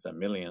 millions and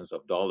millions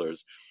of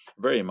dollars,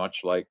 very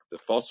much like the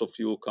fossil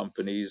fuel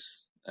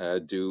companies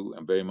do,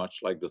 and very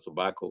much like the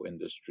tobacco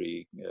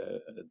industry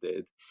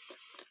did.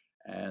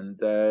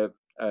 And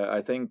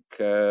I think,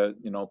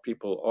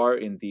 people are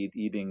indeed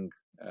eating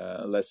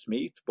less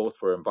meat, both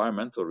for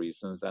environmental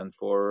reasons and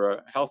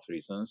for health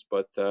reasons.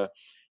 But I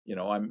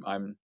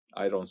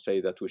don't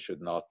say that we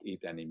should not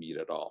eat any meat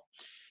at all.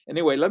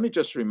 Anyway, let me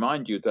just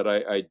remind you that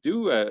I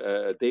do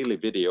a daily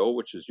video,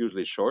 which is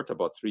usually short,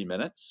 about 3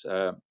 minutes,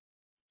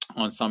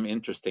 on some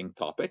interesting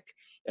topic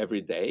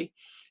every day.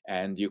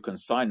 And you can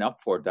sign up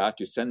for that.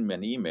 You send me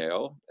an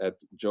email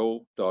at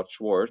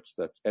joe.schwartz,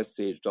 that's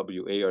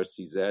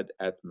SCHWARCZ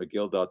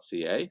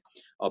 @mcgill.ca.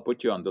 I'll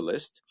put you on the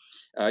list.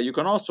 You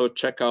can also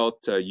check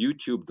out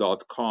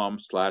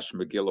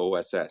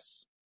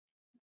youtube.com/McGillOSS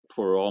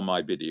for all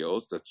my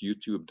videos. That's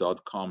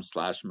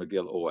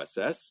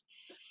youtube.com/McGillOSS.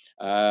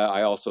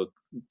 I also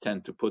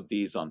tend to put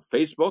these on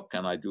Facebook,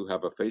 and I do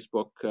have a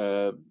Facebook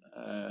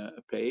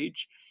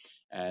page.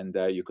 And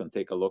you can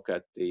take a look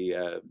at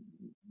the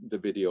the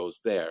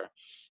videos there.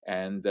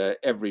 And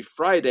every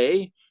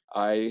Friday,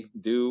 I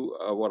do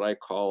what I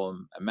call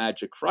a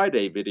Magic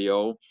Friday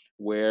video,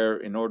 where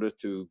in order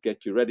to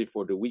get you ready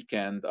for the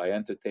weekend, I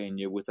entertain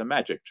you with a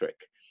magic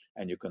trick.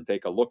 And you can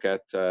take a look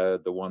at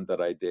the one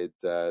that I did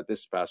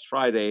this past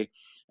Friday.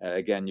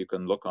 Again, you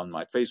can look on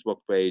my Facebook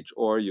page,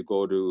 or you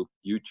go to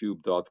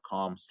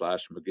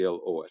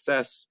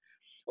youtube.com/McGillOSS,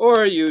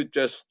 or you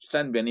just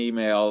send me an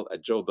email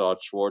at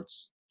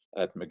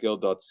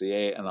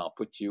joe.schwartz@mcgill.ca, and I'll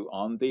put you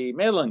on the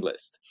mailing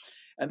list.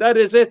 And that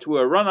is it.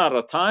 We're run out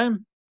of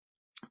time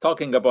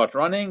talking about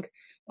running.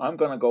 I'm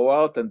going to go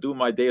out and do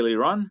my daily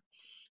run,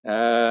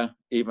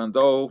 even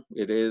though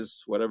it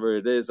is, whatever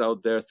it is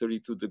out there,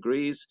 32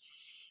 degrees.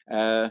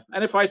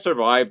 And if I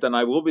survive, then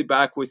I will be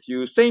back with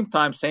you, same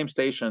time, same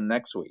station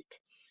next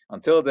week.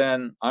 Until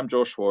then, I'm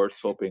Joe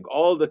Schwartz, hoping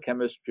all the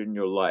chemistry in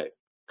your life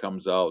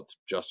comes out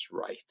just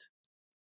right.